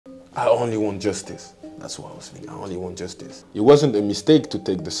I only want justice. That's what I was thinking. I only want justice. It wasn't a mistake to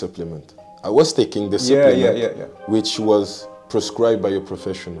take the supplement. I was taking the supplement, which was prescribed by a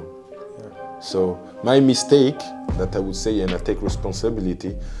professional. So my mistake, that I would say, and I take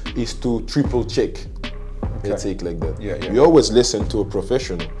responsibility, is to triple check. Let's say it like that. You always listen to a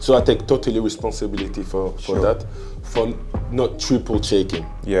professional. So I take totally responsibility for that, for not triple checking.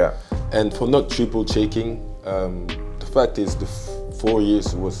 And for not triple checking, the fact is the 4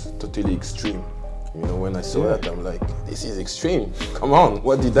 years was totally extreme. You know, when I saw that, I'm like, this is extreme. Come on,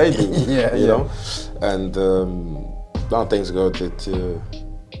 what did I do? You know? And now, thanks God that you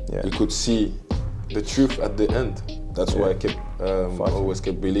could see the truth at the end. That's why I kept always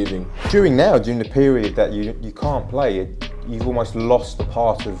kept believing. During the period that you can't play, you've almost lost a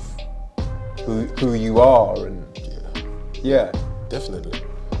part of who you are, and definitely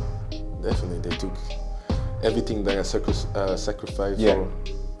they took everything that I sacrificed for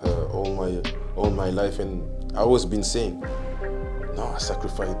all my life, and I always been saying, no, I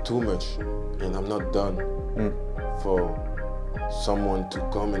sacrificed too much, and I'm not done for someone to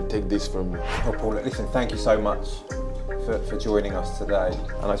come and take this from me. Oh, Paul, listen, thank you so much for joining us today.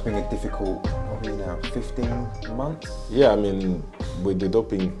 I know it's been a difficult, what are you now, 15 months? Yeah, I mean, with the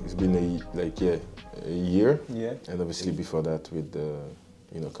doping, it's been a year. And obviously before that with the,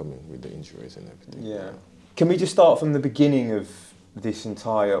 coming with the injuries and everything. Can we just start from the beginning of this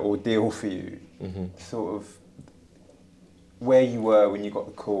entire ordeal for you? Sort of where you were when you got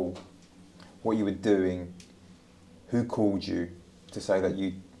the call, what you were doing, who called you to say that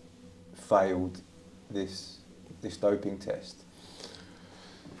you failed this doping test?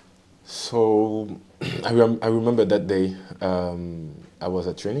 So I remember that day I was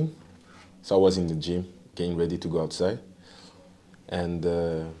at training, so I was in the gym getting ready to go outside, and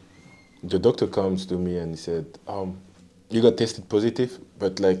the doctor comes to me and he said, you got tested positive,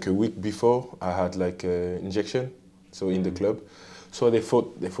 but like a week before I had like an injection, so in the club, so they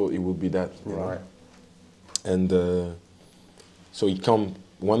thought it would be that, right? And so he came,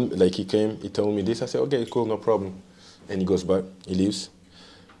 he told me this. I said, okay, cool, no problem. And he goes back, he leaves.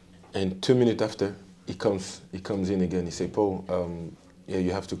 And 2 minutes after, he comes in again. He said, Paul, yeah,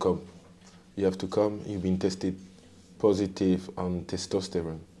 you have to come. You have to come. You've been tested positive on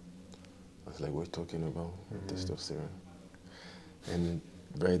testosterone. I was like, what are you talking about? Testosterone. And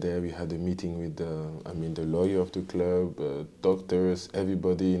right there, we had a meeting with the lawyer of the club, doctors,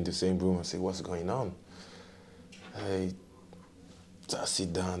 everybody in the same room. I said, what's going on? I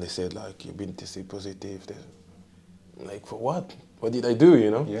sit down, they said, like, you've been tested positive. Like, for what? What did I do,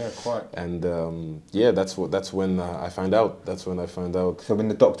 Yeah, quite. And yeah, that's when I found out. That's when I found out. So when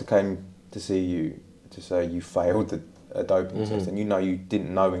the doctor came to see you to say you failed a doping test, and you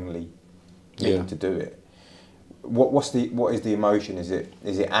didn't knowingly need to do it, what is the emotion? Is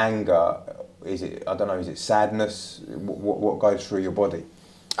it anger? Is it, I don't know, is it sadness? What goes through your body?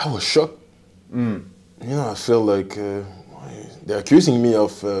 I was shocked. I feel like they're accusing me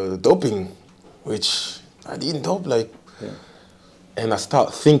of doping, which I didn't dope, And I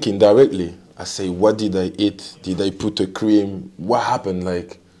start thinking directly. I say, what did I eat? Did I put a cream? What happened?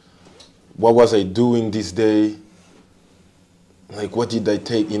 Like, what was I doing this day? Like, what did I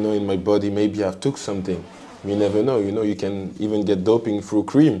take, in my body? Maybe I took something. You never know, you can even get doping through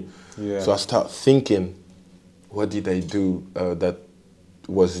cream. So I start thinking, what did I do that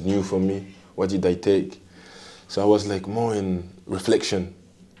was new for me? What did I take? So I was like more in reflection.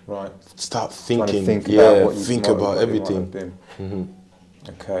 Right. Start thinking. Think about everything.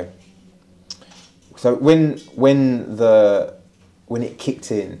 Okay. So when it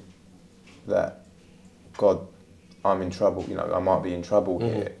kicked in that, God, I'm in trouble. I might be in trouble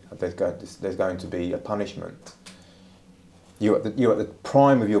here. There's going to be a punishment. You're at the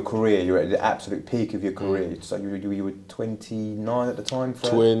prime of your career. You're at the absolute peak of your career. So you were 29 at the time.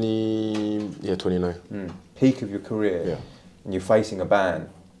 29. Peak of your career. Yeah. And you're facing a ban.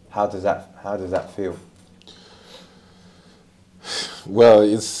 How does that feel? Well,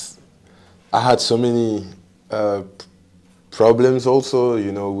 I had so many problems also,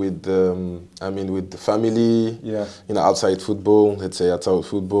 with with the family. Outside football. Let's say outside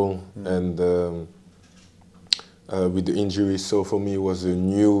football and. With the injuries, so for me it was I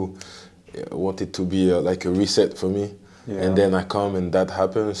wanted to be like a reset for me, and then I come and that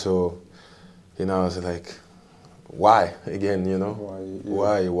happened. So, I was like, why again?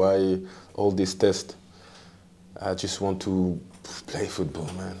 Why all this test? I just want to play football,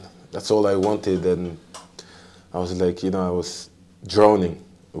 man. That's all I wanted, and I was like, I was drowning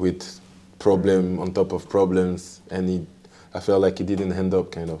with problem on top of problems, and I felt like it didn't end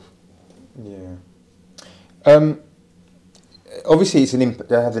up, kind of. Yeah. obviously it's that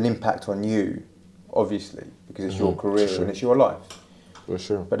has an impact on you, obviously, because it's your career Sure. and it's your life. For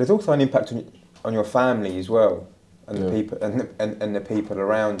sure. But there's also an impact on your family as well, and Yeah. the people and the people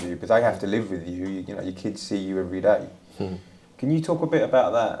around you, because they have to live with you. You know, your kids see you every day. Can you talk a bit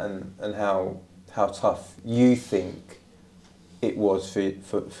about that and how tough you think it was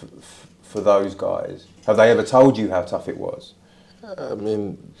for those guys? Have they ever told you how tough it was? I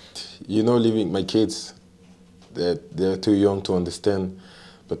mean, you know, leaving my kids, they're too young to understand.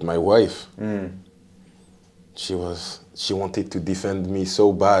 But my wife, she wanted to defend me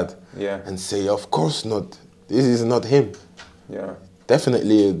so bad, and say, of course not, this is not him. Yeah.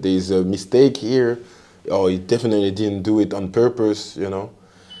 Definitely there's a mistake here, or he definitely didn't do it on purpose, you know.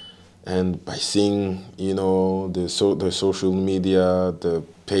 And by seeing, you know, the social media, the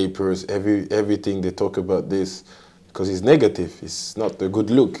papers, everything they talk about this, because it's negative, it's not a good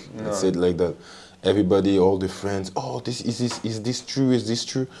look. No. Let's say it like that. Everybody, all the friends, oh, is this true? Is this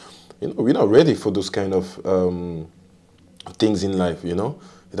true? You know, we're not ready for those kind of things in life. You know,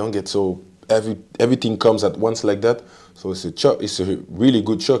 you don't get so everything comes at once like that. So it's a shock. It's a really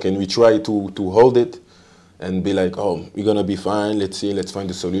good shock, and we try to hold it and be like, oh, we're gonna be fine. Let's see, let's find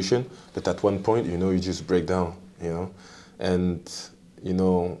a solution. But at one point, you know, you just break down. You know, and you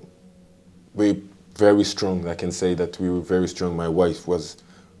know, we're very strong. I can say that we were very strong. My wife was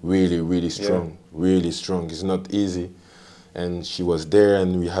really strong, really strong. It's not easy, and she was there,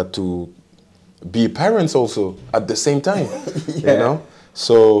 and we had to be parents also at the same time. You know,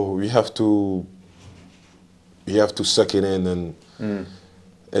 so we have to suck it in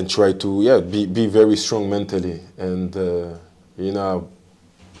and try to be very strong mentally. And you know,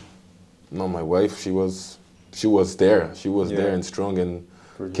 no, my wife, she was there. She was there and strong, and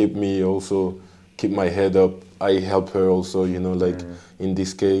keep my head up. I help her also, you know, like in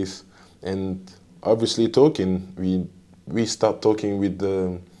this case. And obviously talking, we start talking with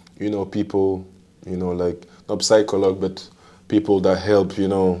the, you know, people, you know, like not psychologue, but people that help, you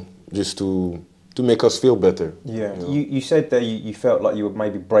know, just to make us feel better. Yeah. You know? You said that you felt like you were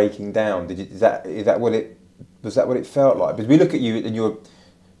maybe breaking down. Was that what it felt like? Because we look at you and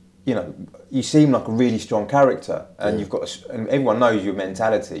you know, you seem like a really strong character, and you've got, and everyone knows your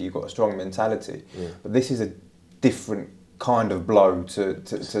mentality. You've got a strong mentality, but this is a different kind of blow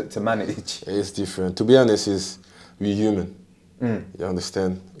to manage. It's different. To be honest, we're human. You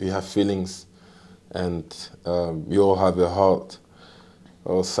understand? We have feelings, and we all have a heart.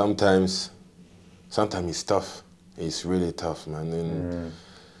 Or sometimes it's tough. It's really tough, man. And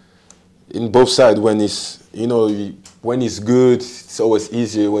in both sides, when it's, you know, when it's good, it's always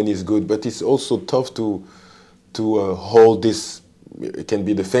easier when it's good. But it's also tough to hold this. It can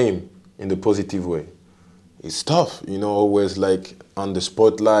be the fame in the positive way. It's tough, you know, always like on the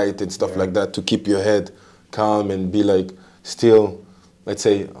spotlight and stuff like that, to keep your head calm and be like still, let's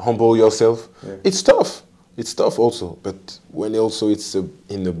say, humble yourself. It's tough. It's tough also. But when also it's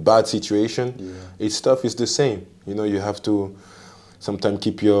in a bad situation, it's tough. It's the same. You know, you have to sometimes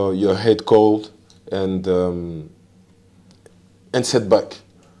keep your head cold and sit back.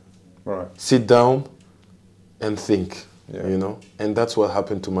 Right. Sit down and think, you know. And that's what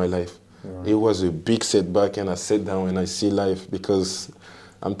happened to my life. It was a big setback, and I sat down and I see life, because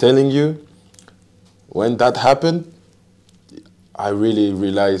I'm telling you, when that happened, I really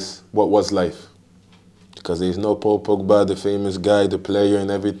realized what was life. Because there's no Paul Pogba, the famous guy, the player and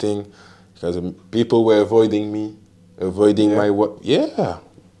everything, because people were avoiding me, avoiding my work. Yeah,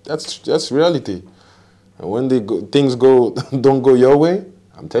 that's reality. And when things don't go your way,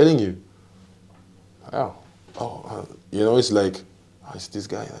 I'm telling you, wow, you know, it's like, oh, it's this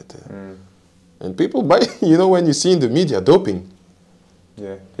guy right there. And people you know, when you see in the media doping,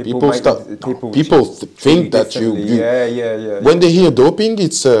 people think that when they hear doping,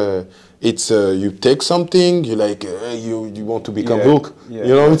 it's you take something, you like you want to become Hulk. You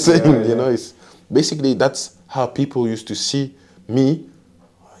know what I'm saying? You know, it's basically that's how people used to see me.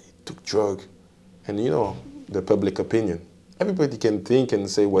 I took drug, and you know, the public opinion. Everybody can think and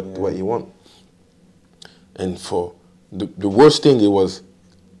say what you want. And for the worst thing, it was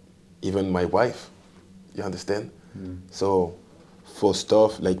even my wife. You understand? So for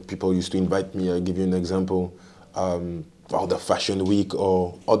stuff like people used to invite me, I'll give you an example, or the fashion week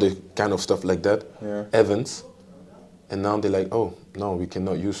or other kind of stuff like that, events, and now they're like, oh, no, we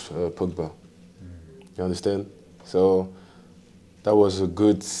cannot use Pogba. You understand? So that was a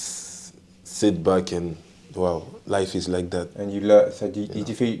good sit back, and wow, life is like that. And you learn. So do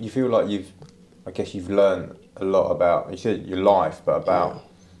you feel like you've learned a lot about, you said your life, but about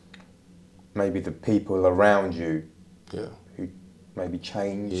maybe the people around you who maybe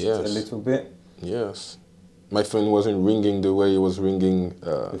changed a little bit? Yes, my phone wasn't ringing the way it was ringing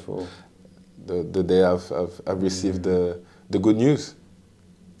Before. the day I've received the good news,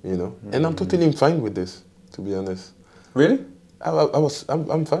 you know. And I'm totally fine with this, to be honest. Really?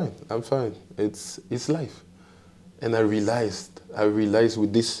 I'm fine. I'm fine. It's life. And I realized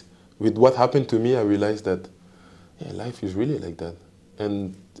with what happened to me, I realized that, yeah, life is really like that.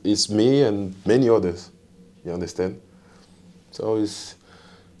 And it's me and many others, you understand? So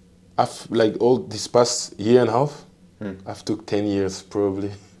like all this past year and a half, I've took 10 years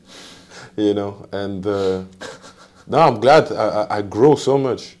probably, you know, and now I'm glad I grow so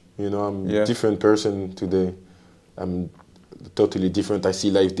much, you know. I'm a different person today. I'm totally different. I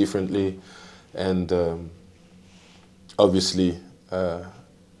see life differently, and obviously,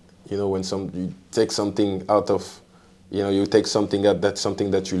 you know, when you take something out of, you know, you take something out, that's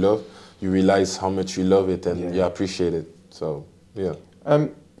something that you love, you realize how much you love it and you appreciate it. So yeah.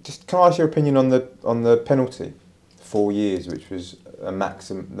 Just can I ask your opinion on the penalty, 4 years, which was the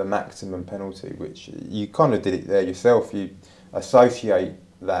maximum penalty, which you kind of did it there yourself. You associate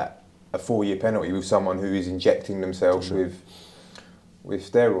that a 4-year penalty with someone who is injecting themselves with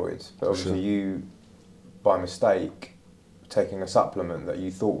steroids, but obviously you, by mistake, taking a supplement that you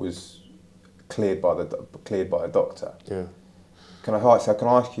thought was cleared by a doctor. Yeah. Can I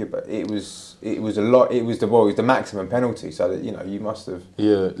ask you? But it was a lot. It was the maximum penalty. So that, you know, you must have.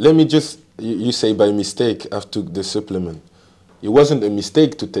 Yeah. Let me just. You say by mistake I took the supplement. It wasn't a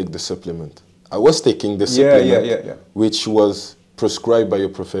mistake to take the supplement. I was taking the supplement, which was prescribed by a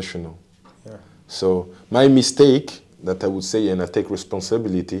professional. Yeah. So my mistake, that I would say, and I take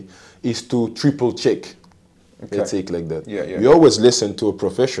responsibility, is to triple check. Okay. Let's say it like that. Yeah, yeah. You always listen to a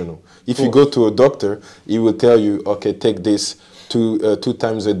professional. If you go to a doctor, he will tell you, okay, take this two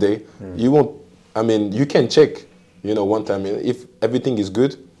times a day. You won't. I mean, you can check, you know, one time. If everything is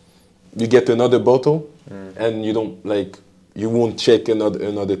good, you get another bottle, and you don't like. You won't check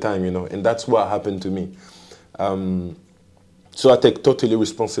another time, you know, and that's what happened to me. So I take totally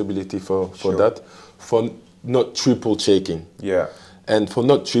responsibility for that, for not triple checking. Yeah. And for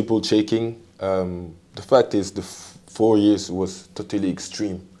not triple checking, the fact is the 4 years was totally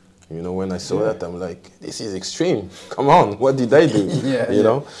extreme. You know, when I saw that, I'm like, this is extreme. Come on, what did I do? You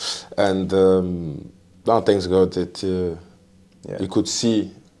know? And now, thanks God that you could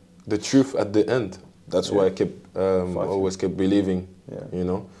see the truth at the end. That's why I kept always kept believing, you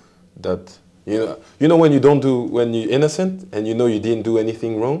know, that, you know when when you're innocent and you know you didn't do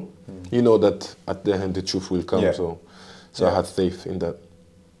anything wrong, you know that at the end the truth will come. So I had faith in that.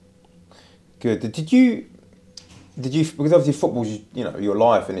 Good. Did you because obviously football's, you know, your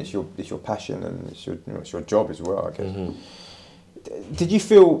life and it's your passion and it's your job as well, I guess. Did you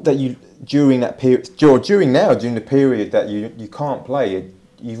feel that during that period, or during the period that you can't play,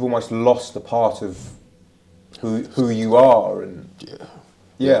 you've almost lost a part of who you are? And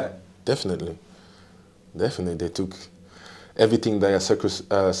definitely they took everything that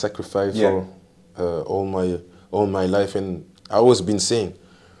I sacrificed for all my life, and I always been saying,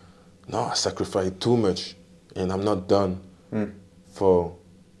 no, I sacrificed too much and I'm not done for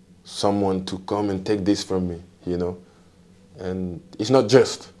someone to come and take this from me, you know. And it's not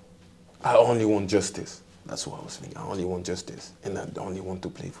just, I only want justice. That's what I was thinking. I only want justice, and I only want to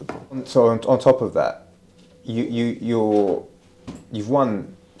play football. So on top of that, you've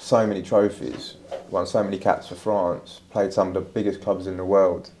won so many trophies, won so many caps for France, played some of the biggest clubs in the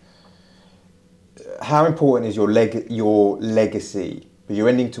world. How important is your legacy? You're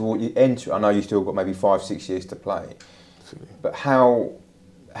I know you still got maybe 5-6 years to play, but how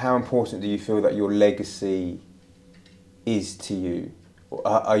important do you feel that your legacy is to you? Or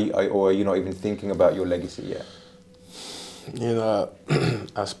are you not even thinking about your legacy yet? You know,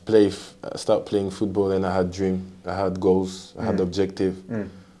 I started playing football and I had dreams, I had goals, I had objectives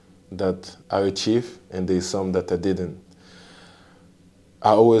that I achieved, and there's some that I didn't.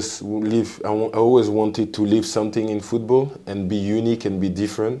 I always wanted to leave something in football and be unique and be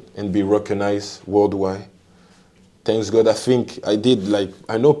different and be recognized worldwide. Thanks God, I think I did. Like,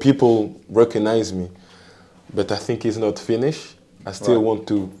 I know people recognize me, but I think it's not finished. I still want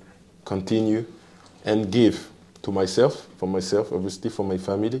to continue and give to myself, obviously, for my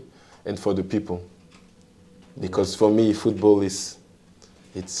family, and for the people. Because for me, football it's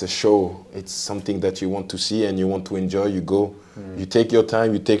a show. It's something that you want to see and you want to enjoy. You go, you take your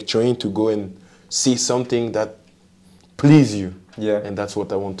time, you take train to go and see something that please you. Yeah. And that's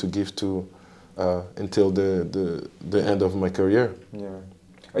what I want to give to until the end of my career. Yeah.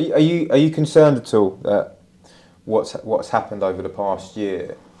 Are you concerned at all that what's happened over the past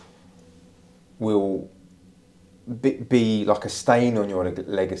year will be like a stain on your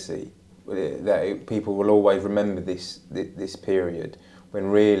legacy? that people will always remember this period, when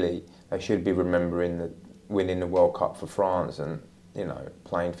really they should be remembering winning the World Cup for France and, you know,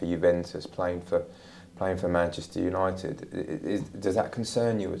 playing for Juventus, playing for Manchester United. Does that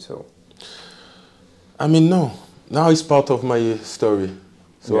concern you at all? I mean, no. Now it's part of my story.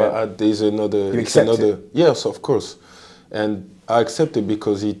 So Yeah. there's another... You accept it? Yes, of course. And I accept it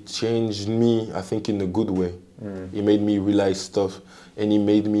because it changed me, I think, in a good way. It made me realize stuff, and it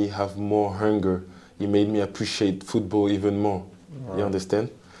made me have more hunger. It made me appreciate football even more. Right. You understand?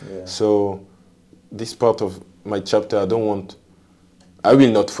 Yeah. So this part of my chapter, I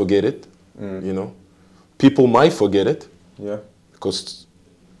will not forget it, you know. People might forget it. Yeah. Because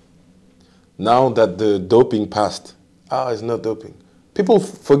now that the doping passed, it's not doping. People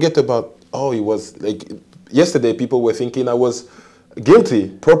forget about, it was like, yesterday people were thinking I was guilty,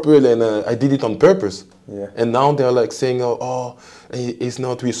 properly, and I did it on purpose. Yeah. And now they're like saying, it's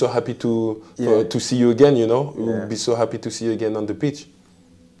not, we're so happy to see you again, you know. Yeah. We'll be so happy to see you again on the pitch.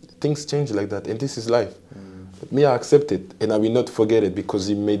 Things change like that, and this is life. But me, I accept it, and I will not forget it because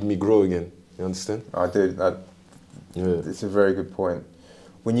it made me grow again. You understand? I do. It's a very good point.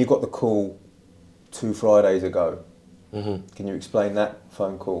 When you got the call 2 Fridays ago, can you explain that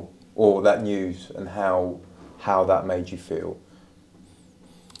phone call or that news and how that made you feel?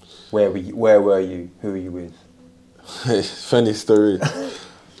 Where were you? Who were you with? Funny story.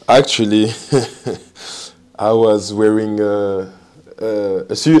 Actually, I was wearing a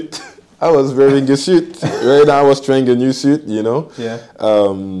suit. I was wearing a suit. Right now I was trying a new suit, you know. Yeah.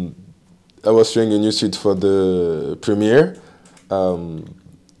 I was trying a new suit for the premiere.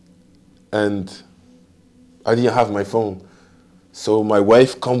 And I didn't have my phone. So my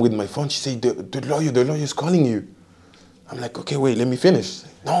wife come with my phone. She said, the lawyer is calling you. I'm like, okay, wait, let me finish.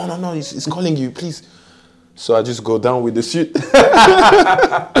 No, he's calling you, please. So I just go down with the suit.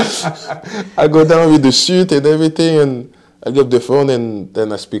 I go down with the suit and everything, and I get the phone, and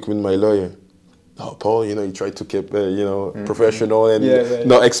then I speak with my lawyer. Oh, Paul, you know, you try to keep, professional and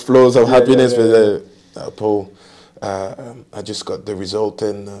not explode of happiness. But Paul, I just got the result,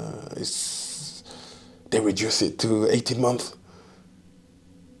 and they reduce it to 18 months.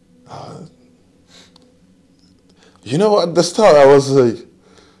 You know, at the start, I was like,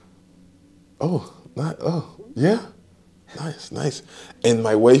 yeah, nice. And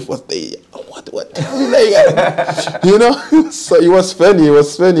my wife was there, what? You know, so it was funny,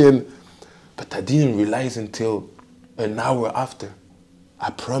 but I didn't realize until an hour after. I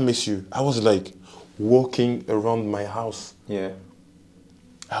promise you, I was like walking around my house. Yeah.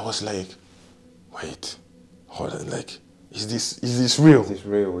 I was like, wait, hold on, like, is this real? Is this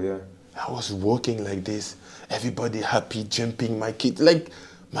real, yeah. I was walking like this, everybody happy, jumping, my kid, like,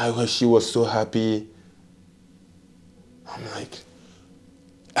 my wife, she was so happy. I'm like,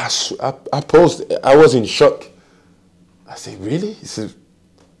 I paused, I was in shock. I said, really? He said,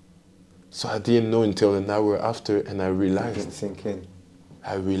 so I didn't know until an hour after, and I realized. It didn't sink in.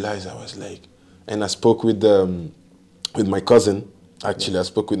 I realized, I was like, and I spoke with my cousin. Actually, I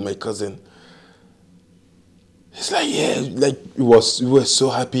spoke with my cousin. He's like, yeah, like, we were so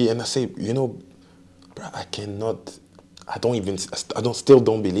happy. And I say, you know, bro, still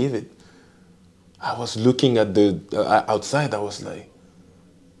don't believe it. I was looking at the outside. I was like,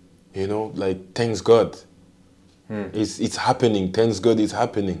 you know, like, thanks God. It's happening. Thanks God it's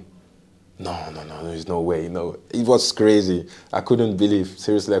happening. No, there's no way. No, it was crazy. I couldn't believe.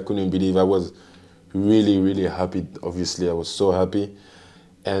 Seriously, I couldn't believe. I was really, really happy. Obviously, I was so happy.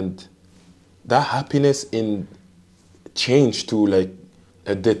 And that happiness changed to like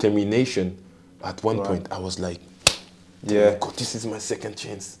a determination. At one point, I was like, yeah, God, this is my second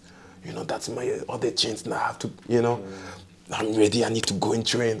chance. You know, that's my other chance. Now I have to, you know, I'm ready. I need to go and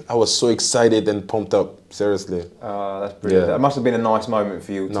train. I was so excited and pumped up. Seriously. That's brilliant. That must have been a nice moment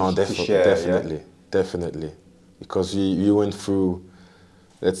for you to share. Definitely. Because you went through,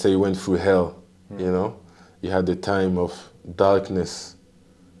 let's say you went through hell, you know. You had the time of darkness.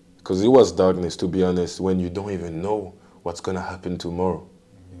 Because it was darkness, to be honest, when you don't even know what's going to happen tomorrow.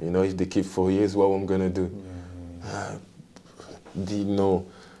 You know, if they keep 4 years, what I'm going to do? Do you know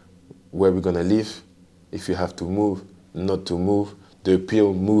where we're going to live? If you have to move, not to move, the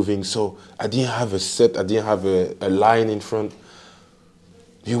appeal moving. So I didn't have I didn't have a line in front.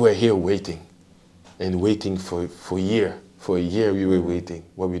 You were here waiting, and waiting for a year. For a year we were waiting.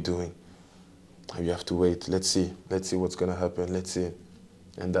 What are we doing? You have to wait. Let's see what's going to happen. Let's see.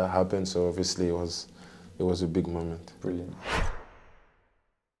 And that happened, so obviously it was a big moment. Brilliant.